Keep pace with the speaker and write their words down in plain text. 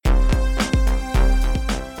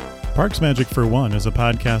Parks Magic for One is a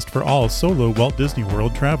podcast for all solo Walt Disney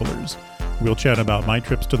World travelers. We'll chat about my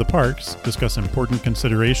trips to the parks, discuss important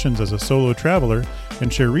considerations as a solo traveler,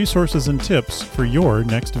 and share resources and tips for your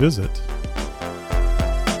next visit.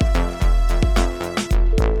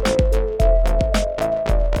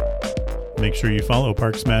 Make sure you follow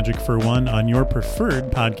Parks Magic for One on your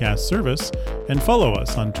preferred podcast service and follow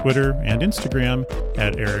us on Twitter and Instagram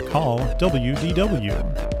at Eric Hall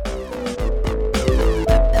WDW.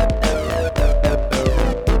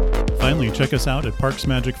 Finally, check us out at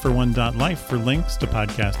parksmagicfor1.life for links to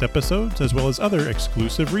podcast episodes as well as other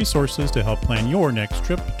exclusive resources to help plan your next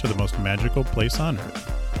trip to the most magical place on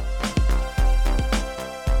Earth.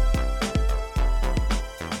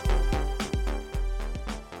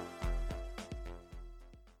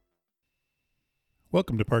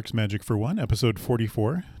 Welcome to Parks Magic for One, episode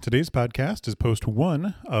 44. Today's podcast is post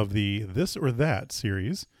 1 of the This or That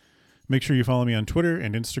series. Make sure you follow me on Twitter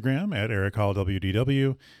and Instagram at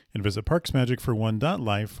EricHallWDW and visit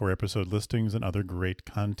parksmagicfor1.life for episode listings and other great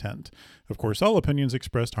content. Of course, all opinions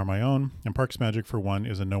expressed are my own, and Parks Magic for One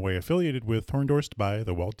is in no way affiliated with or endorsed by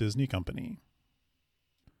the Walt Disney Company.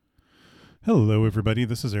 Hello, everybody.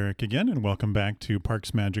 This is Eric again, and welcome back to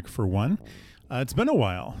Parks Magic for One. It's been a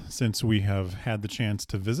while since we have had the chance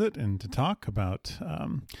to visit and to talk about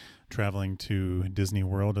traveling to Disney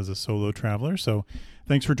World as a solo traveler. So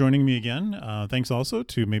thanks for joining me again. Thanks also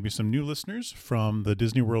to maybe some new listeners from the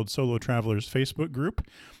Disney World Solo Travelers Facebook group.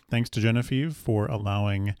 Thanks to Genevieve for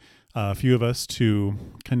allowing a few of us to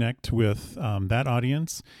connect with that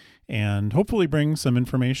audience and hopefully bring some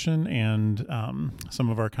information and some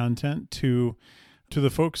of our content to the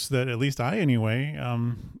folks that, at least I anyway,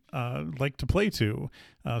 like to play to,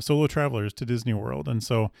 solo travelers to Disney World. And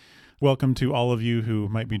so welcome to all of you who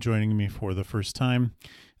might be joining me for the first time.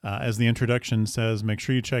 As the introduction says, make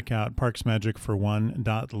sure you check out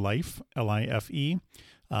parksmagicfor1.life, L-I-F-E,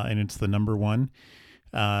 and it's the number 1.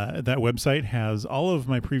 That website has all of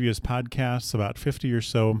my previous podcasts, about 50 or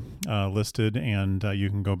so, listed, and you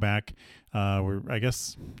can go back. We're, I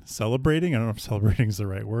guess, celebrating. I don't know if celebrating is the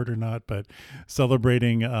right word or not, but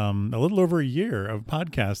celebrating a little over a year of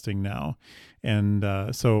podcasting now. And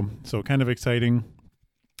so kind of exciting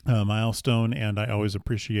milestone, and I always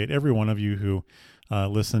appreciate every one of you who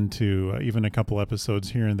listen to even a couple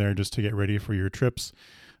episodes here and there just to get ready for your trips.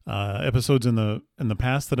 Episodes in the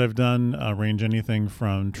past that I've done range anything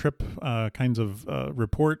from trip kinds of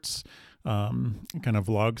reports, kind of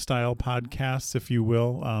vlog style podcasts, if you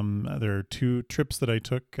will. There are 2 trips that I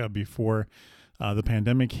took before the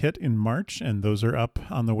pandemic hit in March, and those are up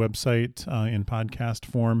on the website in podcast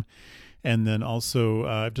form. And then also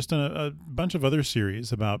I've just done a bunch of other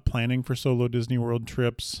series about planning for solo Disney World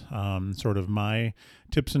trips, sort of my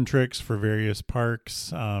tips and tricks for various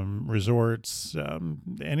parks, resorts,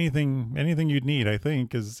 anything you'd need, I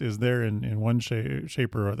think, is there in one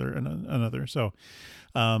shape or another. So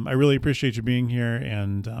I really appreciate you being here,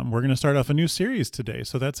 and we're going to start off a new series today,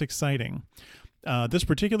 so that's exciting. This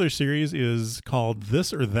particular series is called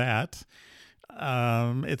This or That.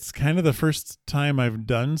 It's kind of the first time I've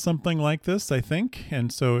done something like this, I think,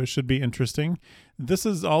 and so it should be interesting. This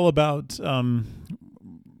is all about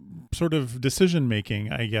sort of decision making,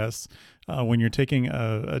 I guess, when you're taking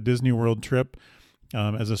a Disney World trip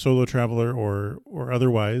as a solo traveler or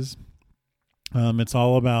otherwise. It's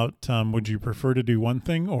all about would you prefer to do one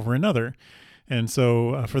thing over another? And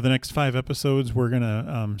so for the next 5 episodes, we're going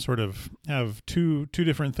to sort of have two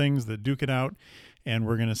different things that duke it out. And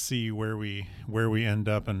we're going to see where we end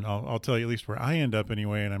up, and I'll tell you at least where I end up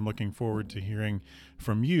anyway. And I'm looking forward to hearing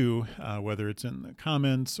from you, whether it's in the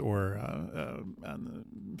comments or on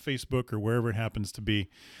the Facebook or wherever it happens to be,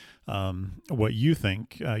 what you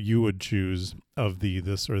think you would choose of the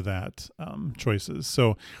this or that choices.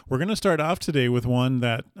 So we're going to start off today with one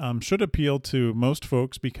that should appeal to most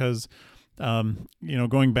folks because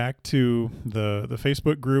going back to the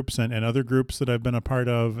Facebook groups and other groups that I've been a part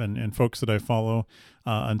of and folks that I follow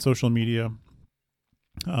on social media,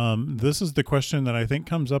 this is the question that I think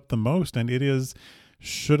comes up the most, and it is,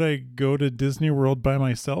 should I go to Disney World by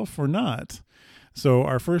myself or not? So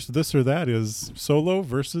our first this or that is solo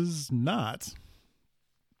versus not,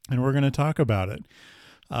 and we're going to talk about it.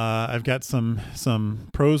 I've got some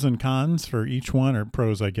pros and cons for each one, or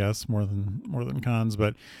pros, I guess, more than cons,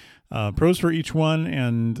 but pros for each one,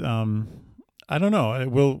 and I don't know.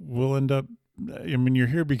 We'll end up. I mean, you're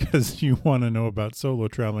here because you want to know about solo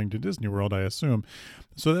traveling to Disney World, I assume.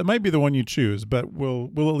 So that might be the one you choose, but we'll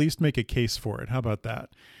at least make a case for it. How about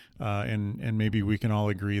that? And maybe we can all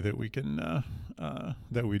agree that we can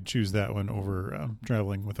that we'd choose that one over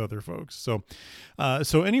traveling with other folks. So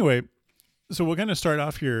anyway, so we're going to start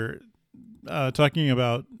off here talking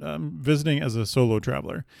about visiting as a solo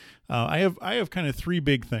traveler. I have kind of three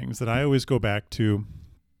big things that I always go back to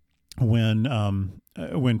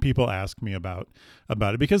when people ask me about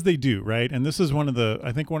it, because they do, right? And this is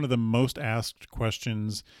I think one of the most asked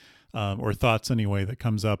questions, or thoughts anyway, that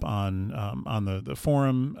comes up on the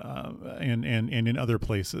forum, and in other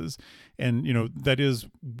places. And that is,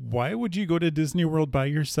 why would you go to Disney World by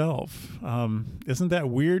yourself? Isn't that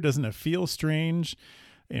weird? Doesn't it feel strange?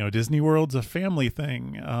 Disney World's a family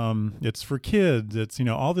thing. It's for kids. It's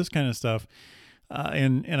all this kind of stuff.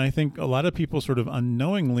 And I think a lot of people sort of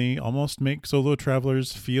unknowingly almost make solo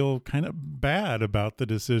travelers feel kind of bad about the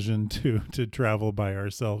decision to travel by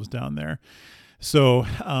ourselves down there. So,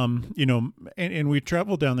 and we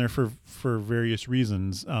travel down there for various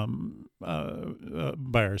reasons, by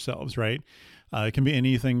ourselves, right? It can be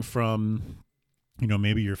anything from,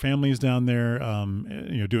 maybe your family's down there,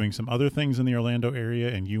 doing some other things in the Orlando area,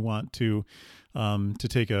 and you want to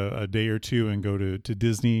take a day or two and go to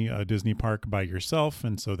Disney park by yourself.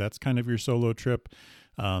 And so that's kind of your solo trip.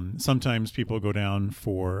 Sometimes people go down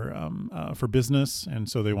for business, and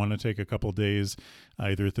so they want to take a couple days,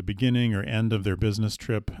 either at the beginning or end of their business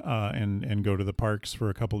trip, and go to the parks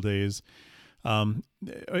for a couple days.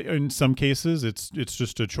 In some cases, it's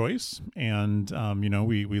just a choice, and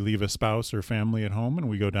we leave a spouse or family at home and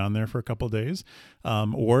we go down there for a couple days.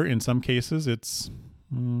 Or in some cases, it's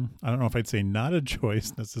I don't know if I'd say not a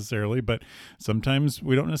choice necessarily, but sometimes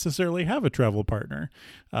we don't necessarily have a travel partner.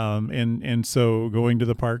 And so going to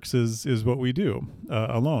the parks is what we do.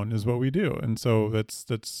 Alone is what we do. And so that's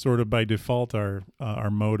sort of by default our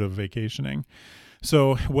mode of vacationing.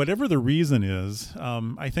 So whatever the reason is,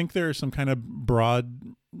 I think there are some kind of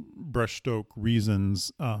broad brushstroke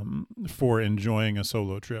reasons for enjoying a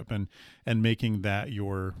solo trip and making that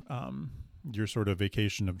your sort of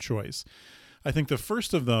vacation of choice. I think the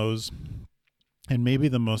first of those, and maybe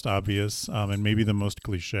the most obvious, and maybe the most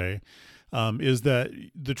cliche, is that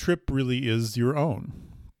the trip really is your own.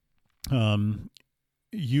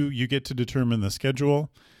 You get to determine the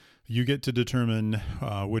schedule. You get to determine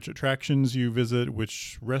which attractions you visit,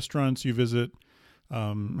 which restaurants you visit,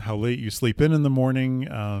 how late you sleep in the morning.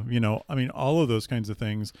 All of those kinds of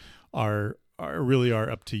things are really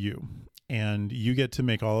up to you. And you get to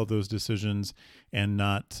make all of those decisions and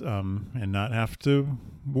not have to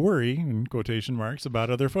worry, in quotation marks, about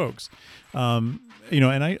other folks. And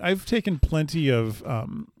I've taken plenty of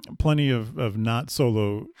not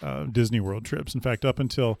solo Disney World trips. In fact, up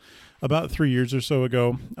until about 3 years or so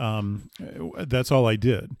ago, that's all I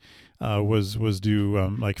did, was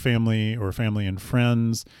do like family and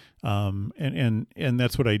friends, and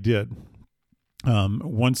that's what I did.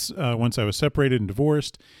 Once I was separated and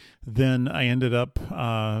divorced, then I ended up,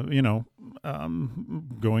 going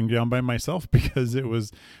down by myself because it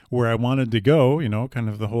was where I wanted to go, kind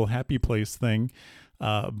of the whole happy place thing.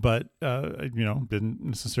 But didn't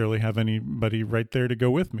necessarily have anybody right there to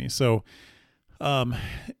go with me. So I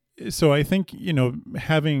think,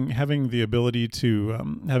 having the ability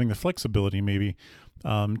to, having the flexibility maybe,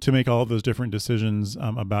 to make all of those different decisions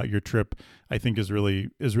about your trip, I think is really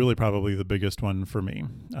probably the biggest one for me,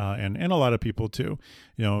 and a lot of people too.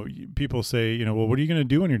 People say, well, what are you going to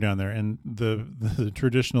do when you're down there? And the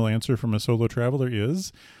traditional answer from a solo traveler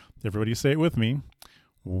is, everybody say it with me,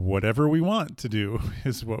 whatever we want to do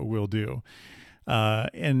is what we'll do.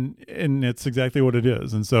 And it's exactly what it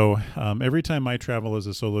is. And so every time I travel as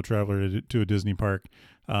a solo traveler to a Disney park,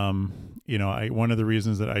 one of the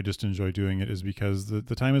reasons that I just enjoy doing it is because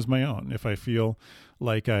the time is my own. If I feel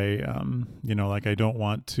like I don't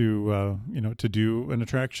want to do an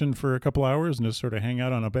attraction for a couple hours and just sort of hang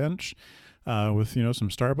out on a bench with some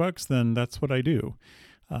Starbucks, then that's what I do.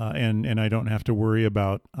 And I don't have to worry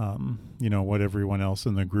about what everyone else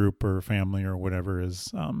in the group or family or whatever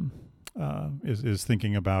is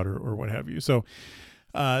thinking about or what have you. So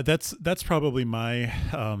that's probably my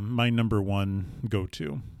my number one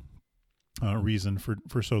go-to reason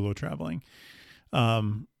for solo traveling.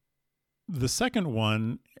 The second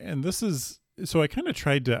one, and this is, so I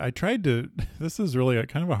tried to this is really a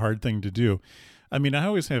kind of a hard thing to do. I mean, I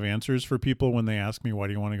always have answers for people when they ask me, why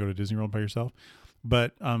do you want to go to Disney World by yourself?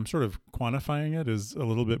 But sort of quantifying it is a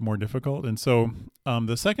little bit more difficult. And so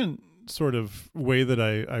the second sort of way that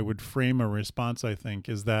I would frame a response, I think,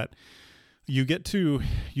 is that you get to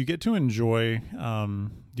enjoy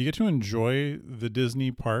the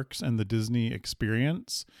Disney parks and the Disney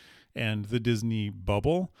experience and the Disney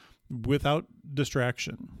bubble without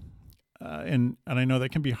distraction. And I know that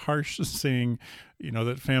can be harsh saying,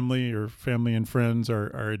 that family and friends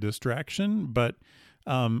are a distraction, but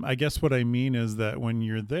I guess what I mean is that when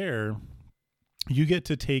you're there, you get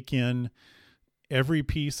to take in every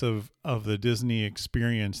piece of the Disney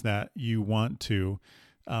experience that you want to,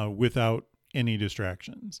 without any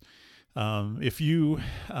distractions. If you,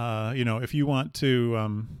 if you want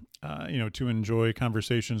to, to enjoy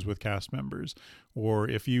conversations with cast members, or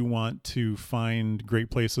if you want to find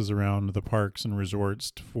great places around the parks and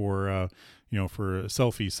resorts for a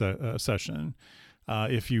selfie session,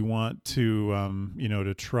 if you want to,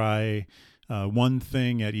 to try one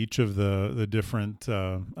thing at each of the different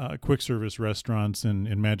quick service restaurants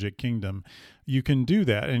in Magic Kingdom, you can do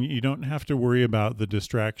that, and you don't have to worry about the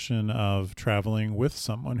distraction of traveling with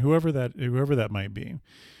someone, whoever that might be.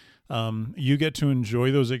 You get to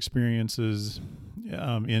enjoy those experiences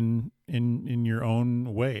in your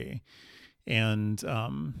own way, and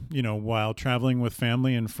while traveling with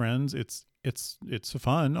family and friends, it's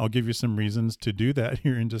fun. I'll give you some reasons to do that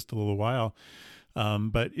here in just a little while.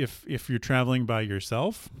 But if you're traveling by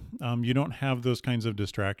yourself, you don't have those kinds of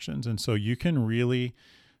distractions. And so you can really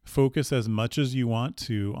focus as much as you want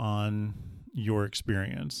to on your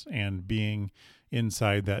experience and being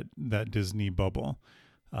inside that Disney bubble.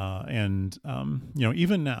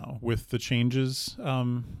 Even now with the changes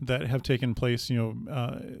that have taken place, to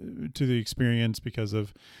the experience because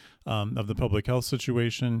of the public health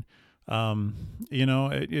situation,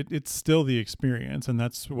 it's still the experience. And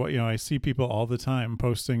that's what, I see people all the time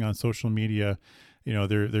posting on social media,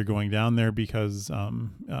 they're going down there because,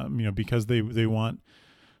 because they want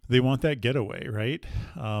that getaway, right?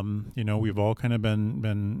 We've all kind of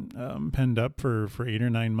been penned up for 8 or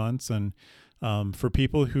 9 months. And for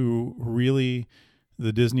people who really,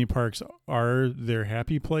 the Disney parks are their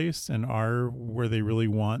happy place and are where they really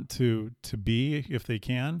want to be if they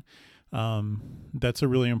can. That's a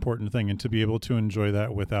really important thing, and to be able to enjoy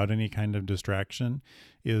that without any kind of distraction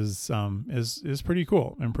is pretty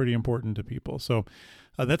cool and pretty important to people. So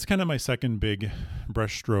that's kind of my second big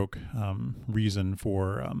brushstroke reason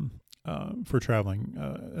for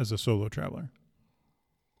traveling as a solo traveler.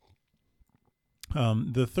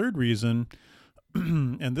 The third reason,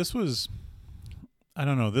 and this was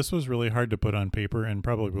really hard to put on paper and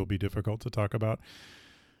probably will be difficult to talk about.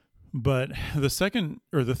 But the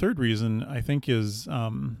third reason I think is,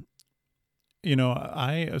 so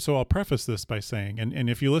I'll preface this by saying, and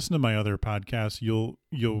if you listen to my other podcasts,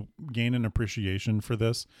 you'll gain an appreciation for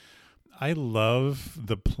this. I love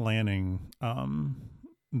the planning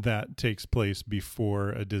that takes place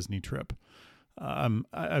before a Disney trip.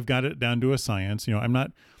 I've got it down to a science. I'm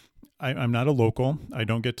not a local. I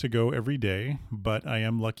don't get to go every day, but I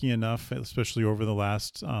am lucky enough, especially over the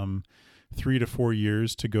last 3 to 4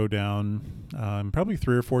 years, to go down probably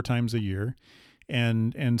 3 or 4 times a year.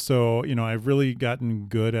 And so, I've really gotten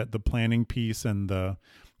good at the planning piece and the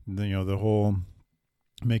whole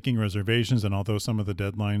making reservations. And although some of the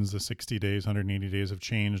deadlines, the 60 days, 180 days have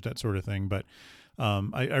changed, that sort of thing. But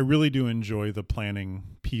I really do enjoy the planning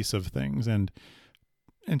piece of things and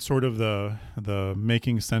sort of the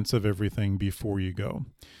making sense of everything before you go.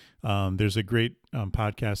 There's a great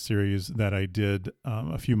podcast series that I did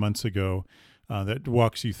a few months ago that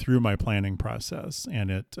walks you through my planning process,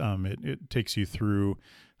 and it takes you through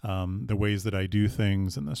the ways that I do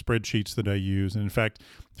things and the spreadsheets that I use. And in fact,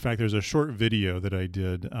 there's a short video that I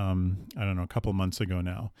did a couple months ago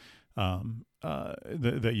now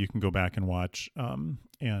that you can go back and watch,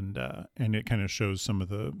 and it kind of shows some of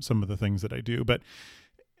the things that I do. But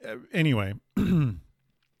anyway,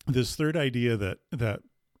 this third idea that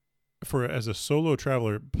for as a solo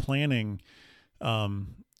traveler, planning,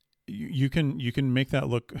 you can make that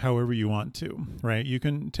look however you want to, right? You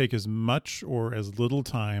can take as much or as little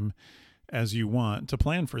time as you want to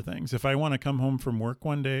plan for things. If I want to come home from work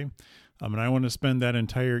one day, and I want to spend that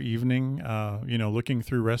entire evening, looking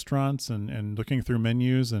through restaurants and looking through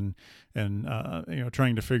menus and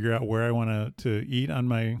trying to figure out where I want to eat on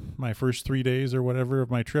my first 3 days or whatever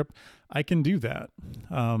of my trip, I can do that.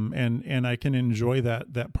 And I can enjoy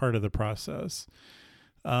that part of the process.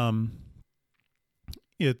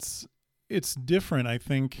 It's different, I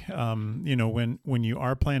think, when you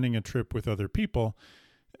are planning a trip with other people,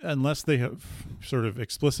 unless they have sort of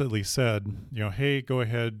explicitly said, hey, go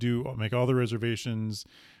ahead, make all the reservations,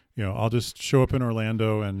 I'll just show up in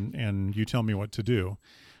Orlando and you tell me what to do.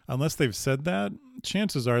 Unless they've said that,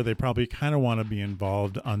 chances are they probably kind of want to be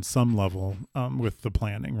involved on some level with the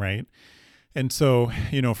planning, right? And so,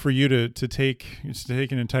 for you to take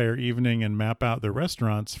an entire evening and map out the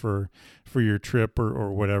restaurants for your trip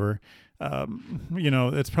or whatever,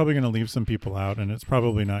 it's probably going to leave some people out, and it's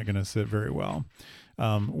probably not going to sit very well.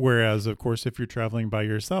 Whereas, of course, if you're traveling by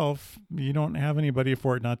yourself, you don't have anybody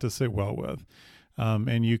for it not to sit well with.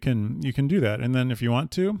 And you can do that. And then if you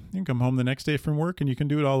want to, you can come home the next day from work and you can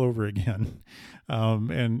do it all over again,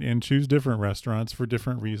 and choose different restaurants for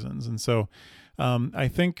different reasons. And so I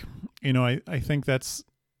think, I think that's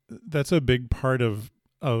a big part of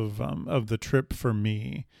the trip for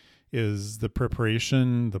me, is the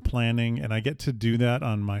preparation, the planning, and I get to do that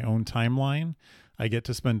on my own timeline. I get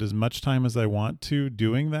to spend as much time as I want to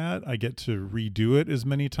doing that. I get to redo it as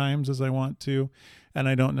many times as I want to, and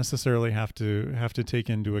I don't necessarily have to take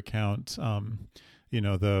into account,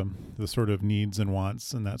 the sort of needs and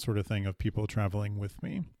wants and that sort of thing of people traveling with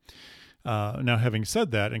me. Now, having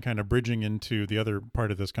said that, and kind of bridging into the other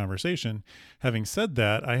part of this conversation, having said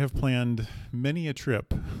that, I have planned many a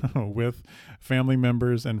trip with family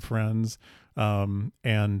members and friends, and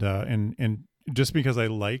just because I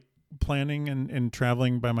like planning and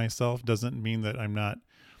traveling by myself doesn't mean that I'm not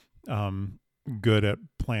good at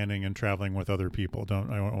planning and traveling with other people.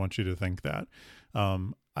 I don't want you to think that.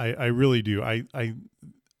 I really do. I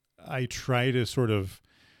try to sort of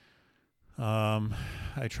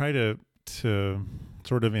to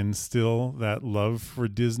sort of instill that love for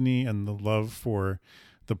Disney and the love for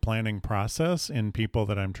the planning process in people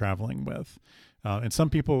that I'm traveling with. And some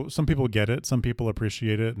people get it, some people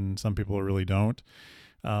appreciate it, and some people really don't.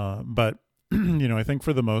 But I think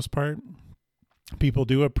for the most part, people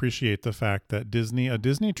do appreciate the fact that a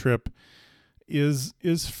Disney trip is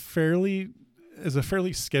a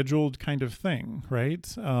fairly scheduled kind of thing, right?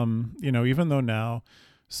 Even though now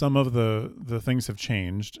some of the things have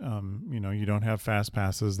changed. You don't have fast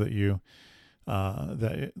passes that you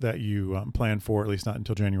plan for, at least not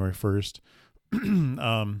until January 1st.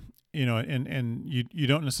 And you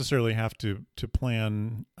don't necessarily have to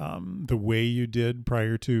plan the way you did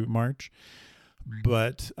prior to March,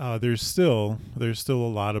 but there's still a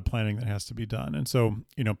lot of planning that has to be done. And so,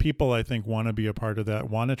 people, I think, want to be a part of that,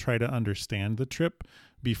 want to try to understand the trip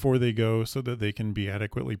before they go so that they can be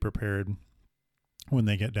adequately prepared when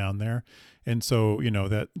they get down there. And so,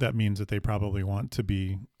 that means that they probably want to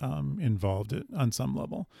be involved on some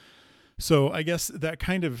level. So I guess that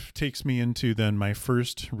kind of takes me into then my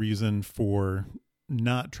first reason for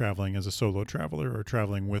not traveling as a solo traveler or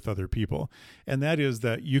traveling with other people. And that is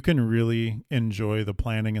that you can really enjoy the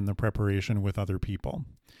planning and the preparation with other people.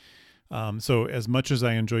 So as much as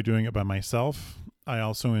I enjoy doing it by myself, I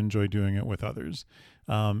also enjoy doing it with others.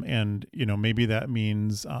 And maybe that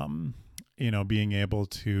means, being able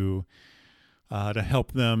to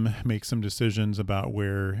help them make some decisions about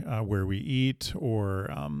where we eat, or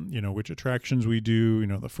which attractions we do.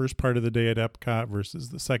 The first part of the day at Epcot versus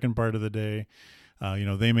the second part of the day.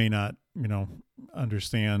 They may not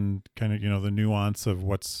understand kind of the nuance of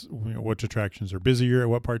which attractions are busier at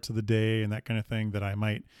what parts of the day and that kind of thing that I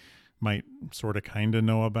might sort of kind of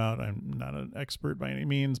know about. I'm not an expert by any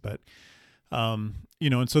means, but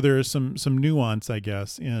and so there is some nuance, I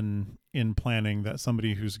guess, in planning that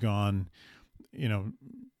somebody who's gone,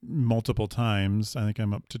 multiple times, I think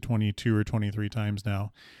I'm up to 22 or 23 times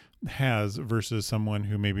now, has, versus someone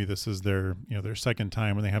who maybe this is their second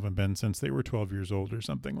time when they haven't been since they were 12 years old or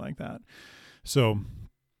something like that. So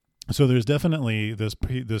there's definitely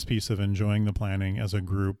this piece of enjoying the planning as a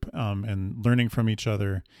group, and learning from each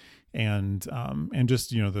other, and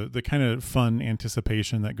just the kind of fun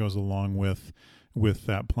anticipation that goes along with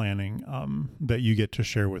that planning, that you get to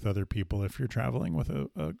share with other people if you're traveling with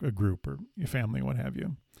a group or your family, what have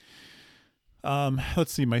you.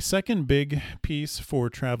 Let's see. My second big piece for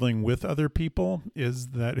traveling with other people is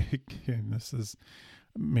that this is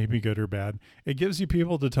maybe good or bad. It gives you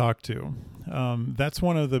people to talk to. That's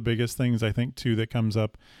one of the biggest things I think too that comes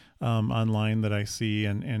up online that I see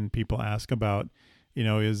and people ask about.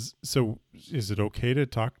 Is it okay to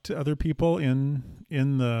talk to other people in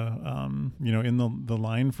the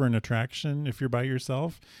line for an attraction if you're by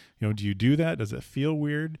yourself? Do you do that? Does it feel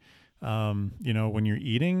weird? When you're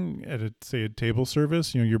eating at a table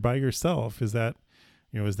service, you're by yourself. Is that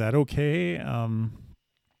okay?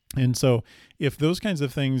 And so if those kinds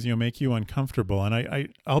of things, make you uncomfortable, and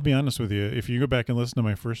I'll be honest with you, if you go back and listen to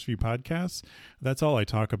my first few podcasts, that's all I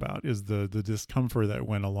talk about is the discomfort that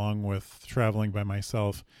went along with traveling by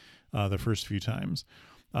myself, the first few times.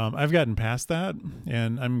 I've gotten past that,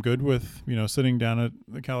 and I'm good with, sitting down at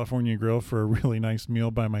the California Grill for a really nice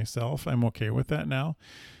meal by myself. I'm okay with that now.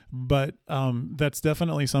 But that's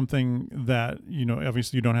definitely something that,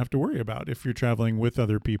 obviously you don't have to worry about if you're traveling with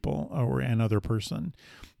other people or another person,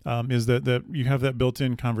 is that you have that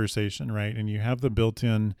built-in conversation, right? And you have the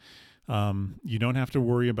built-in, you don't have to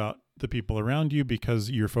worry about the people around you because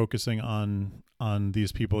you're focusing on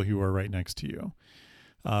these people who are right next to you.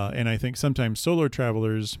 And I think sometimes solo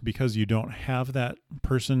travelers, because you don't have that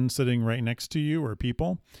person sitting right next to you or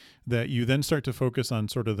people, that you then start to focus on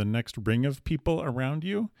sort of the next ring of people around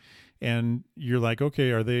you. And you're like,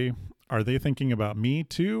 okay, are they thinking about me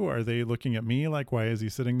too? Are they looking at me like, why is he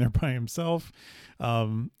sitting there by himself?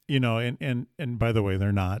 And by the way,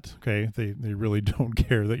 they're not. Okay. They really don't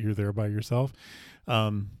care that you're there by yourself.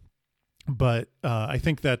 But I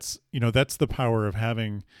think that's the power of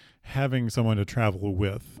having someone to travel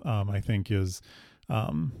with. I think is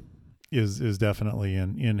definitely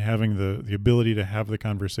in having the ability to have the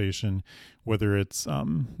conversation, whether it's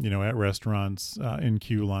at restaurants, in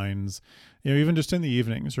queue lines, even just in the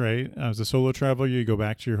evenings, right? As a solo traveler, you go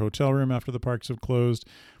back to your hotel room after the parks have closed.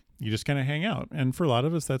 You just kind of hang out, and for a lot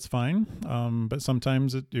of us, that's fine. But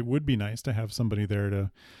sometimes it would be nice to have somebody there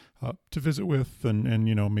to visit with, and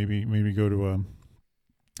maybe go to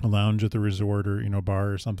a lounge at the resort or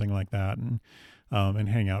bar or something like that, and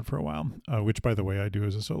hang out for a while. Which, by the way, I do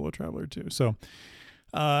as a solo traveler too. So,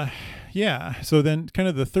 So then, kind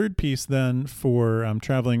of the third piece then for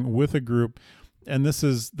traveling with a group, and this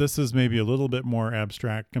is maybe a little bit more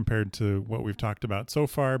abstract compared to what we've talked about so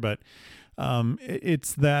far, but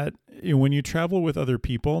it's that when you travel with other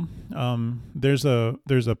people, there's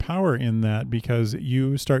a power in that, because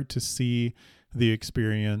you start to see the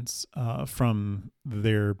experience from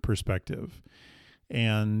their perspective,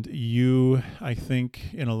 and you, I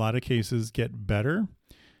think, in a lot of cases, get better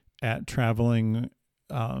at traveling,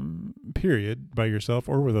 period, by yourself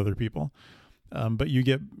or with other people. But you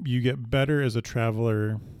get better as a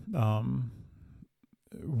traveler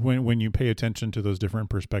when you pay attention to those different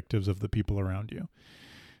perspectives of the people around you.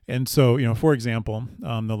 And so, for example,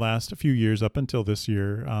 the last few years up until this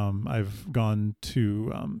year, I've gone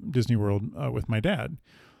to Disney World with my dad.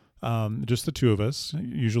 Just the two of us.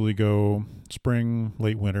 Usually go spring,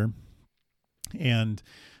 late winter. And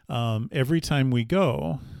every time we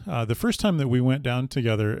go, the first time that we went down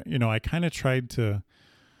together, I kind of tried to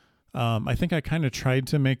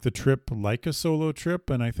make the trip like a solo trip,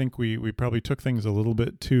 and I think we probably took things a little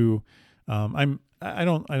bit too. I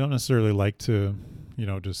don't necessarily like to,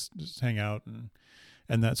 just hang out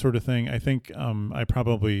and that sort of thing. I think I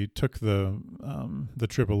probably took the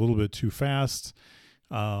trip a little bit too fast.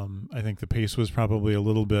 I think the pace was probably a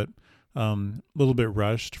little bit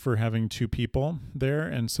rushed for having two people there,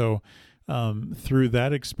 and so. Through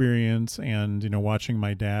that experience and, watching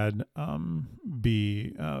my dad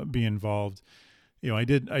be involved, I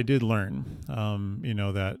did learn,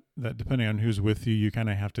 that depending on who's with you, you kind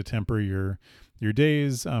of have to temper your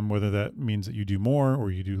days, whether that means that you do more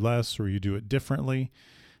or you do less or you do it differently.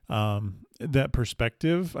 That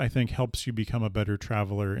perspective, I think, helps you become a better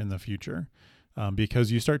traveler in the future,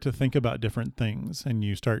 because you start to think about different things, and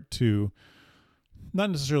you start to not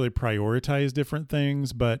necessarily prioritize different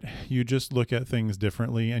things, but you just look at things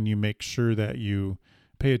differently, and you make sure that you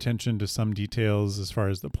pay attention to some details as far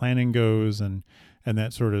as the planning goes, and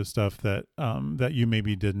that sort of stuff that you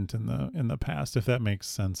maybe didn't in the past, if that makes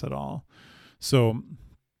sense at all. So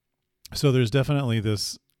there's definitely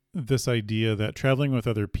this idea that traveling with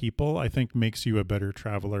other people, I think, makes you a better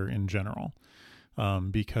traveler in general,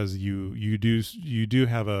 because you do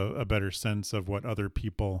have a better sense of what other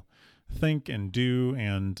people think and do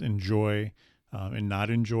and enjoy and not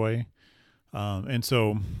enjoy. And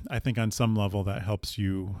so I think on some level that helps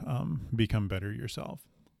you become better yourself.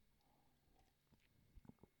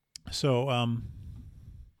 So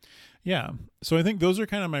so I think those are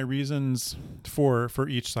kind of my reasons for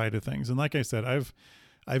each side of things. And like I said,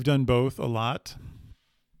 I've done both a lot.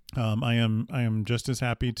 I am just as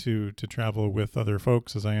happy to travel with other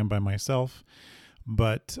folks as I am by myself.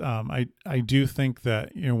 But I do think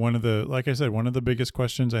that, one of the biggest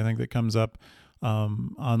questions I think that comes up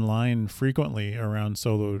online frequently around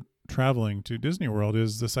solo traveling to Disney World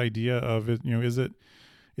is this idea of, is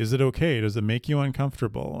it okay? Does it make you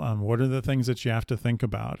uncomfortable? What are the things that you have to think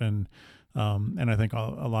about? And I think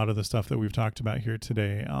a lot of the stuff that we've talked about here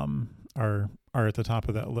today are at the top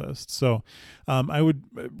of that list. So I would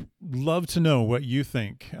love to know what you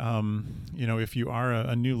think. If you are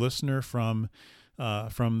a new listener from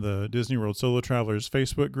the Disney World Solo Travelers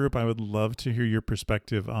Facebook group, I would love to hear your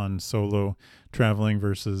perspective on solo traveling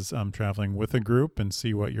versus traveling with a group, and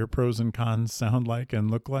see what your pros and cons sound like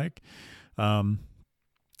and look like.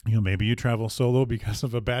 Maybe you travel solo because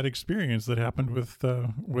of a bad experience that happened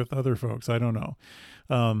with other folks. I don't know.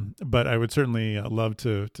 But I would certainly love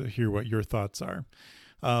to hear what your thoughts are.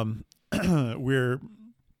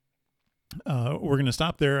 we're going to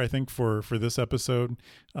stop there, I think, for this episode.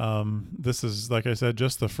 This is, like I said,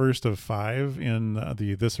 just the first of 5 in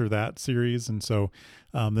the This or That series. And so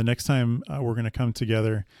the next time we're going to come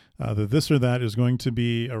together, the This or That is going to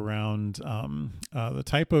be around the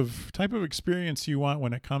type of experience you want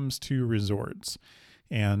when it comes to resorts.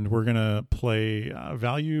 And we're going to play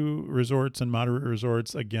value resorts and moderate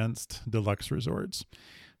resorts against deluxe resorts,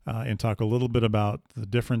 and talk a little bit about the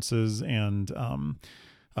differences and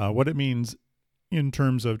what it means in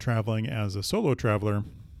terms of traveling as a solo traveler,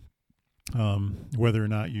 whether or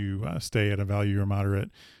not you stay at a value or moderate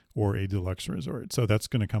or a deluxe resort. So that's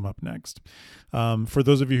going to come up next. For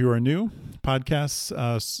those of you who are new, podcasts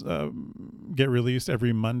get released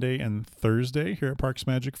every Monday and Thursday here at Parks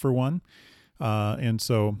Magic for one. And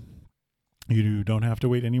so you don't have to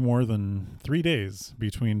wait any more than 3 days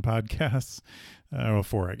between podcasts, or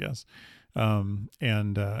 4, I guess.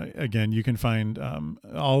 Again, you can find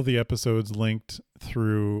all the episodes linked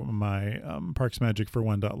through my Parks Magic for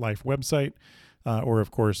One.life website, or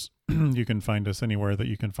of course, you can find us anywhere that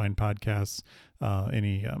you can find podcasts.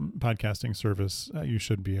 Any podcasting service, you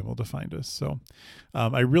should be able to find us. So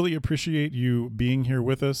I really appreciate you being here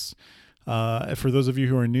with us. For those of you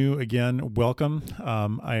who are new, again, welcome.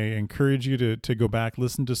 I encourage you to go back,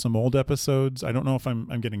 listen to some old episodes. I don't know if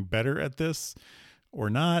I'm getting better at this or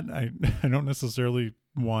not. I don't necessarily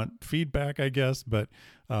want feedback, I guess, but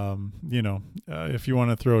if you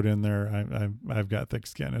want to throw it in there, I've got thick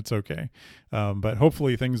skin. It's okay. But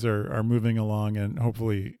hopefully things are moving along, and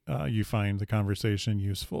hopefully you find the conversation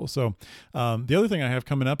useful. So the other thing I have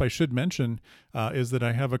coming up, I should mention, is that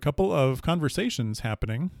I have a couple of conversations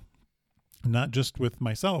happening, not just with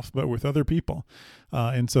myself, but with other people.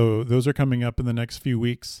 And so those are coming up in the next few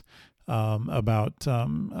weeks. About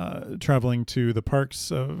traveling to the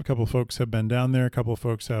parks. A couple of folks have been down there. A couple of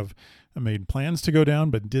folks have made plans to go down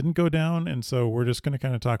but didn't go down. And so we're just going to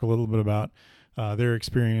kind of talk a little bit about their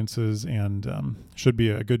experiences, and should be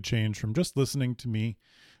a good change from just listening to me.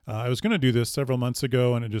 I was going to do this several months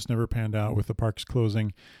ago, and it just never panned out with the parks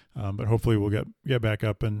closing. But hopefully we'll get back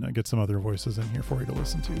up and get some other voices in here for you to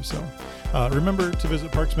listen to. So remember to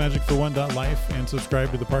visit parksmagicfor1.life and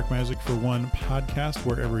subscribe to the Park Magic for One podcast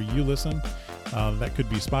wherever you listen. That could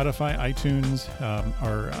be Spotify, iTunes,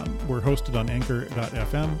 we're hosted on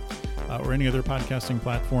anchor.fm or any other podcasting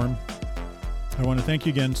platform. I want to thank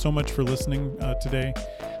you again so much for listening today.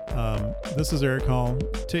 This is Eric Hall.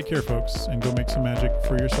 Take care, folks, and go make some magic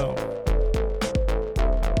for yourself.